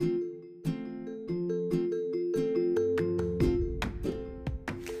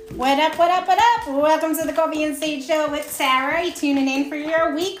What up, what up, what up? Welcome to the Coffee and Sage Show with Sarah. You're tuning in for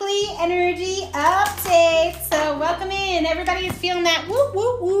your weekly energy update. So welcome in. Everybody is feeling that woo,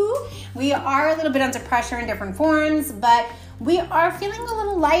 woo, woo. We are a little bit under pressure in different forms, but we are feeling a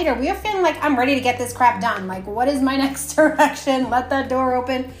little lighter. We are feeling like I'm ready to get this crap done. Like, what is my next direction? Let that door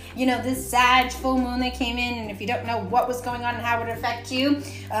open. You know, this Sag full moon that came in, and if you don't know what was going on and how it would affect you,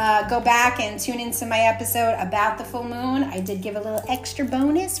 go back and tune into my episode about the full moon. I did give a little extra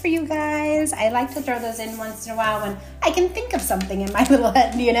bonus for you guys. I like to throw those in once in a while when I can think of something in my little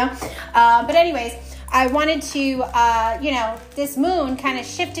head, you know? But anyways, I wanted to, this moon kind of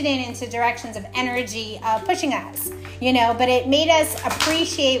shifted into directions of energy pushing us, but it made us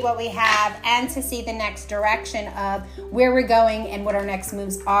appreciate what we have and to see the next direction of where we're going and what our next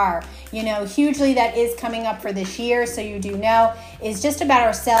moves are. Hugely that is coming up for this year, so you do know, is just about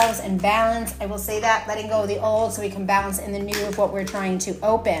ourselves and balance. I will say that, letting go of the old so we can balance in the new of what we're trying to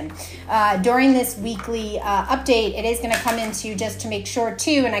open. During this weekly update, it is going to come into just to make sure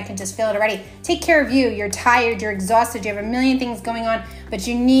too, and I can just feel it already, take care of you. You're tired, you're exhausted, you have a million things going on, but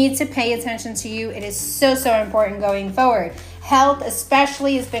you need to pay attention to you. It is so, so important going forward. Health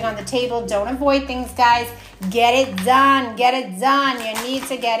especially is big on the table. Don't avoid things, guys. Get it done. Get it done. You need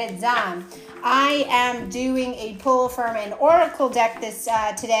to get it done. I am doing a pull from an oracle deck this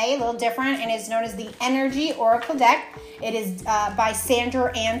today, a little different, and it's known as the Energy Oracle Deck. It is by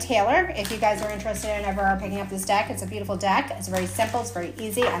Sandra Ann Taylor. If you guys are interested in ever picking up this deck, it's a beautiful deck. It's very simple. It's very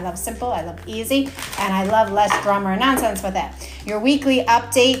easy. I love simple. I love easy. And I love less drama or nonsense with it. Your weekly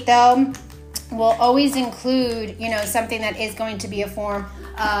update, though, will always include, something that is going to be a form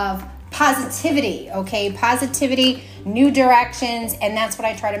of positivity, okay? Positivity, new directions, and that's what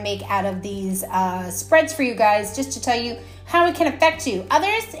I try to make out of these spreads for you guys, just to tell you how it can affect you.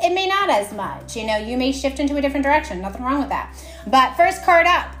 Others, it may not as much. You may shift into a different direction. Nothing wrong with that. But first card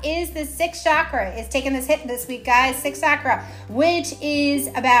up is the sixth chakra. It's taking this hit this week, guys. Sixth chakra, which is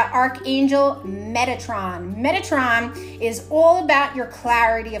about Archangel Metatron. Metatron is all about your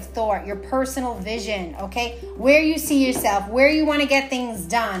clarity of thought, your personal vision, okay? Where you see yourself, where you want to get things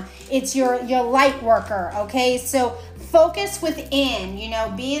done. It's your light worker, okay? So focus within,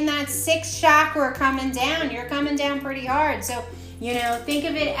 being that sixth chakra coming down. You're coming down pretty hard. So, think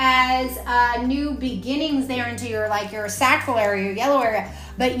of it as new beginnings there into your sacral area, your yellow area.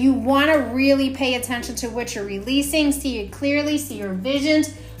 But you want to really pay attention to what you're releasing, see it clearly, see your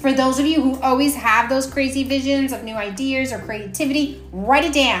visions. For those of you who always have those crazy visions of new ideas or creativity, write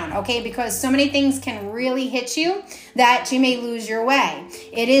it down, okay? Because so many things can really hit you that you may lose your way.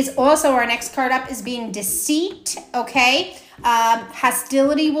 It is also, our next card up is being deceit, okay?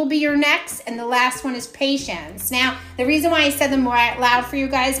 Hostility will be your next, and the last one is patience. Now, the reason why I said them more out loud for you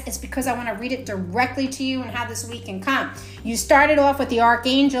guys is because I want to read it directly to you and how this week can come. You started off with the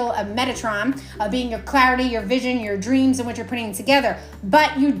Archangel of Metatron, being your clarity, your vision, your dreams, and what you're putting together.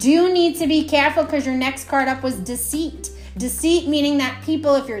 But you do need to be careful because your next card up was deceit. Deceit meaning that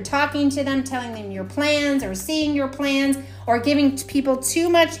people, if you're talking to them, telling them your plans or seeing your plans or giving people too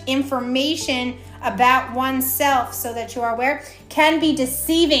much information about oneself so that you are aware, can be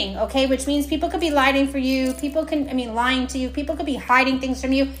deceiving, okay? Which means people could be lying for you. Lying to you. People could be hiding things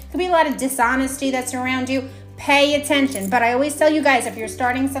from you. Could be a lot of dishonesty that's around you. Pay attention. But I always tell you guys, if you're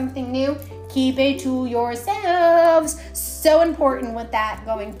starting something new, keep it to yourselves. So important with that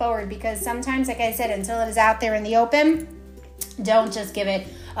going forward, because sometimes, like I said, until it is out there in the open, don't just give it,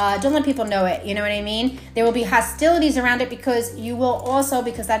 don't let people know it. You know what I mean? There will be hostilities around it because you will also,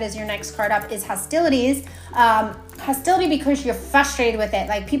 because that is your next card up, is hostilities. Hostility because you're frustrated with it.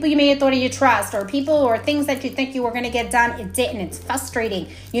 Like people you may have thought you trust, or people or things that you think you were going to get done, it didn't. It's frustrating.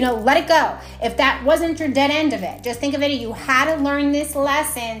 Let it go. If that wasn't your dead end of it, just think of it. You had to learn this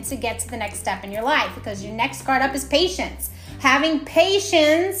lesson to get to the next step in your life, because your next card up is patience. Having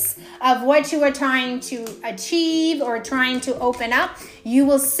patience of what you are trying to achieve or trying to open up, you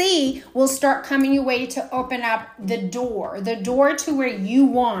will see will start coming your way to open up the door to where you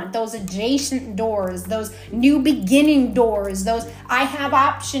want, those adjacent doors, those new beginning doors, those I have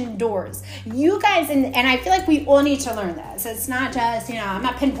option doors. You guys, and I feel like we all need to learn this. It's not just, I'm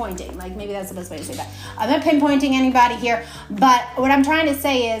not pinpointing, like maybe that's the best way to say that. I'm not pinpointing anybody here, but what I'm trying to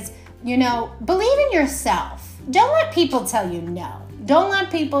say is, believe in yourself. Don't let people tell you no. Don't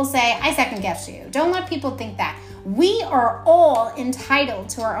let people say, I second guess you. Don't let people think that. We are all entitled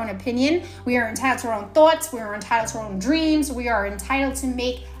to our own opinion. We are entitled to our own thoughts. We are entitled to our own dreams. We are entitled to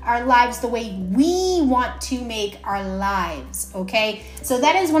make our lives the way we want to make our lives, okay? So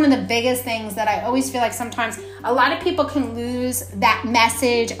that is one of the biggest things that I always feel like sometimes a lot of people can lose that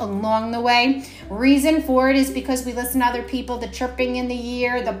message along the way. Reason for it is because we listen to other people, the chirping in the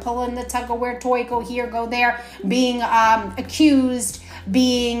ear, the pulling, the tug-of-war toy, go here, go there, being accused,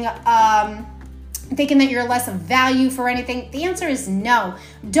 being thinking that you're less of value for anything. The answer is no.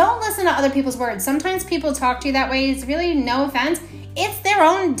 Don't listen to other people's words. Sometimes people talk to you that way. It's really, no offense, it's their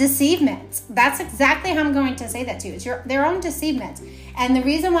own deceivement. That's exactly how I'm going to say that to you. It's their own deceivement. And the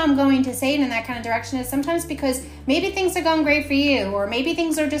reason why I'm going to say it in that kind of direction is sometimes because maybe things are going great for you, or maybe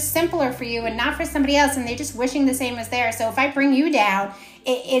things are just simpler for you and not for somebody else, and they're just wishing the same as theirs. So if I bring you down,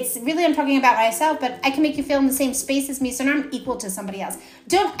 it's really, I'm talking about myself, but I can make you feel in the same space as me, so now I'm equal to somebody else.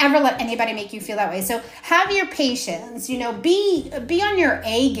 Don't ever let anybody make you feel that way. So have your patience, be on your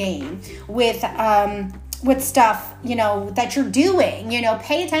A game with stuff, that you're doing,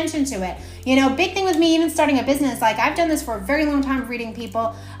 pay attention to it. Big thing with me, even starting a business, like I've done this for a very long time, reading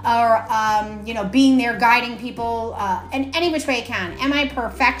people or, being there, guiding people in any which way I can. Am I a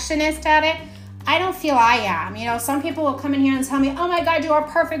perfectionist at it? I don't feel I am. Some people will come in here and tell me, oh my God, you are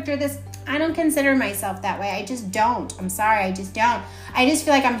perfect or this. I don't consider myself that way. I just don't. I'm sorry. I just don't. I just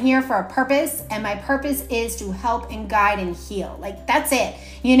feel like I'm here for a purpose, and my purpose is to help and guide and heal. Like, that's it.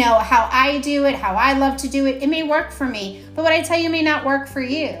 How I do it, how I love to do it, it may work for me, but what I tell you may not work for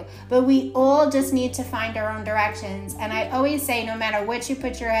you. But we all just need to find our own directions. And I always say, no matter what you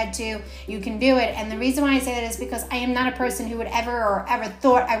put your head to, you can do it. And the reason why I say that is because I am not a person who would ever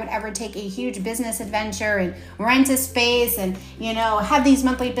thought I would ever take a huge business adventure and rent a space and, have these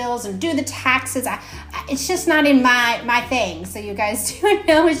monthly bills and do the taxes. It's just not in my thing. So you guys do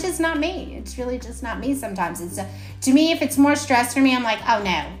know it's just not me. It's really just not me sometimes. It's to me, if it's more stress for me, I'm like, oh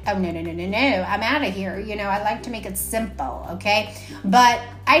no, I'm out of here. I like to make it simple, okay? But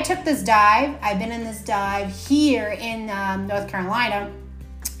I took this dive. I've been in this dive here in North Carolina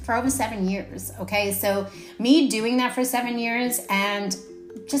for over 7 years, okay? So me doing that for 7 years and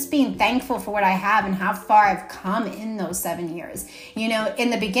just being thankful for what I have and how far I've come in those 7 years.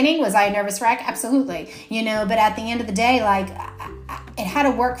 In the beginning, was I a nervous wreck? Absolutely. But at the end of the day, like, it had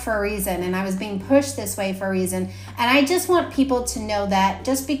to work for a reason, and I was being pushed this way for a reason. And I just want people to know that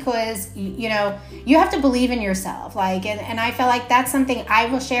just because, you have to believe in yourself. Like, and I feel like that's something I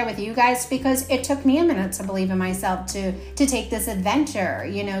will share with you guys, because it took me a minute to believe in myself to take this adventure,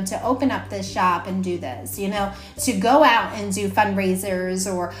 to open up this shop and do this, to go out and do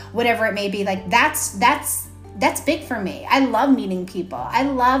fundraisers or whatever it may be. Like, that's big for me. I love meeting people. I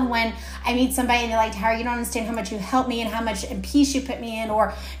love when I meet somebody and they're like, Tara, you don't understand how much you helped me and how much peace you put me in,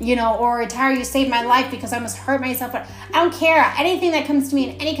 or Tara, you saved my life because I almost hurt myself. But I don't care. Anything that comes to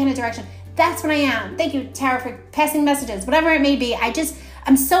me in any kind of direction, that's what I am. Thank you, Tara, for passing messages, whatever it may be.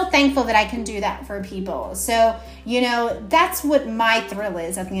 I'm so thankful that I can do that for people. So, that's what my thrill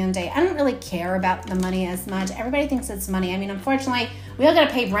is at the end of the day. I don't really care about the money as much. Everybody thinks it's money. I mean, unfortunately, we all got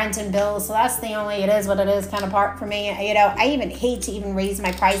to pay rent and bills. So that's the only, it is what it is kind of part for me. I even hate to even raise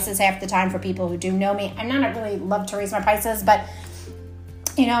my prices half the time for people who do know me. I'm not really love to raise my prices, but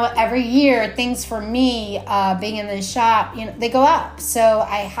every year things for me, being in the shop, they go up. So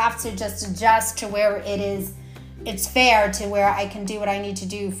I have to just adjust to where it's fair, to where I can do what I need to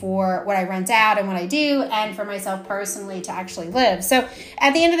do for what I rent out and what I do, and for myself personally to actually live. So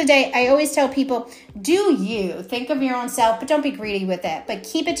at the end of the day, I always tell people, do you think of your own self, but don't be greedy with it, but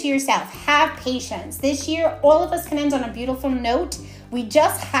keep it to yourself. Have patience. This year, all of us can end on a beautiful note. We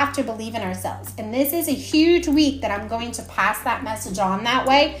just have to believe in ourselves. And this is a huge week that I'm going to pass that message on that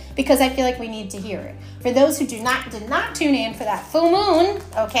way, because I feel like we need to hear it. For those who did not tune in for that full moon,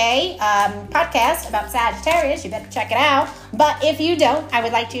 podcast about Sagittarius, you better check it out. But if you don't, I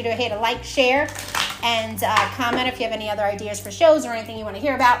would like you to hit a like, share, and comment if you have any other ideas for shows or anything you want to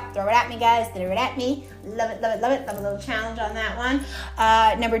hear about. Throw it at me, guys. Throw it at me. Love it, love it, love it. Love a little challenge on that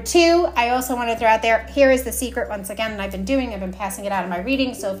one. Number 2, I also want to throw out there, here is the secret once again, and I've been passing it out in my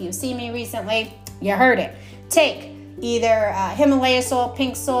reading. So if you've seen me recently, you heard it. Take either Himalaya salt,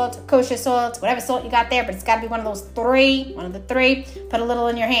 pink salt, kosher salt, whatever salt you got there, but it's got to be one of the three. Put a little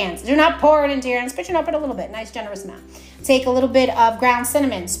in your hands. Do not pour it into your hands, but put a little bit, nice generous amount. Take a little bit of ground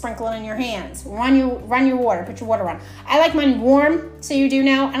cinnamon, sprinkle it in your hands. Run your water, put your water on. I like mine warm, so you do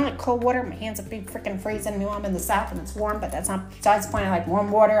know. I don't like cold water. My hands are big freaking freezing. I know I'm in the South and it's warm, but that's the point. I like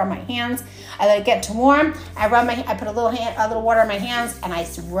warm water on my hands. I let it get to warm. I put a little water on my hands, and I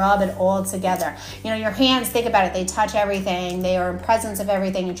rub it all together. Your hands, think about it. They touch everything. They are in presence of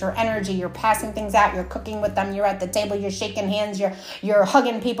everything. It's your energy. You're passing things out. You're cooking with them. You're at the table. You're shaking hands. You're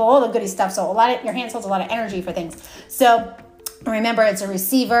hugging people. All the goody stuff. So your hands holds a lot of energy for things. So Remember, it's a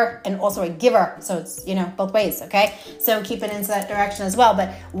receiver and also a giver. So it's, both ways, okay? So keep it into that direction as well.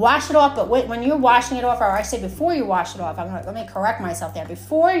 But wash it off. But when you're washing it off, or I say before you wash it off, let me correct myself there.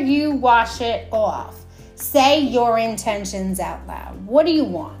 Before you wash it off, say your intentions out loud. What do you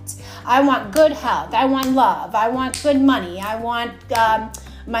want? I want good health. I want love. I want good money. I want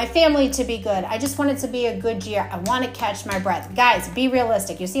my family to be good. I just want it to be a good year. I want to catch my breath. Guys, be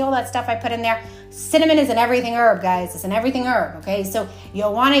realistic. You see all that stuff I put in there? Cinnamon is an everything herb, guys. It's an everything herb, okay? So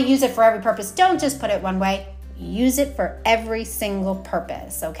you'll want to use it for every purpose. Don't just put it one way. Use it for every single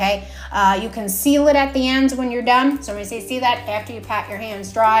purpose, okay? You can seal it at the end when you're done. So when we say seal that, after you pat your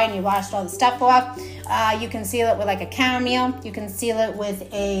hands dry and you washed all the stuff off, you can seal it with like a chamomile. You can seal it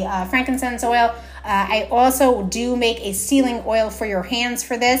with a frankincense oil. I also do make a sealing oil for your hands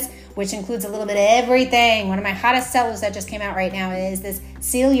for this, which includes a little bit of everything. One of my hottest sellers that just came out right now is this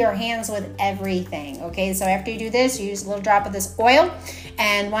seal your hands with everything, okay? So after you do this, you use a little drop of this oil,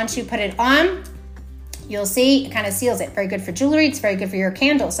 and once you put it on, you'll see it kind of seals it. Very good for jewelry. It's very good for your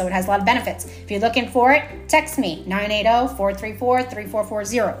candles, so it has a lot of benefits. If you're looking for it, text me,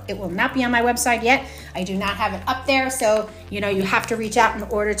 980-434-3440. It will not be on my website yet. I do not have it up there, so you have to reach out in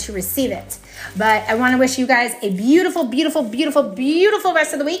order to receive it. But I want to wish you guys a beautiful, beautiful, beautiful, beautiful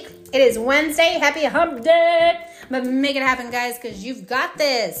rest of the week. It is Wednesday. Happy hump day. But make it happen, guys, because you've got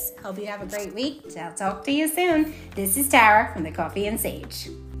this. Hope you have a great week. I'll talk to you soon. This is Tara from the Coffee and Sage.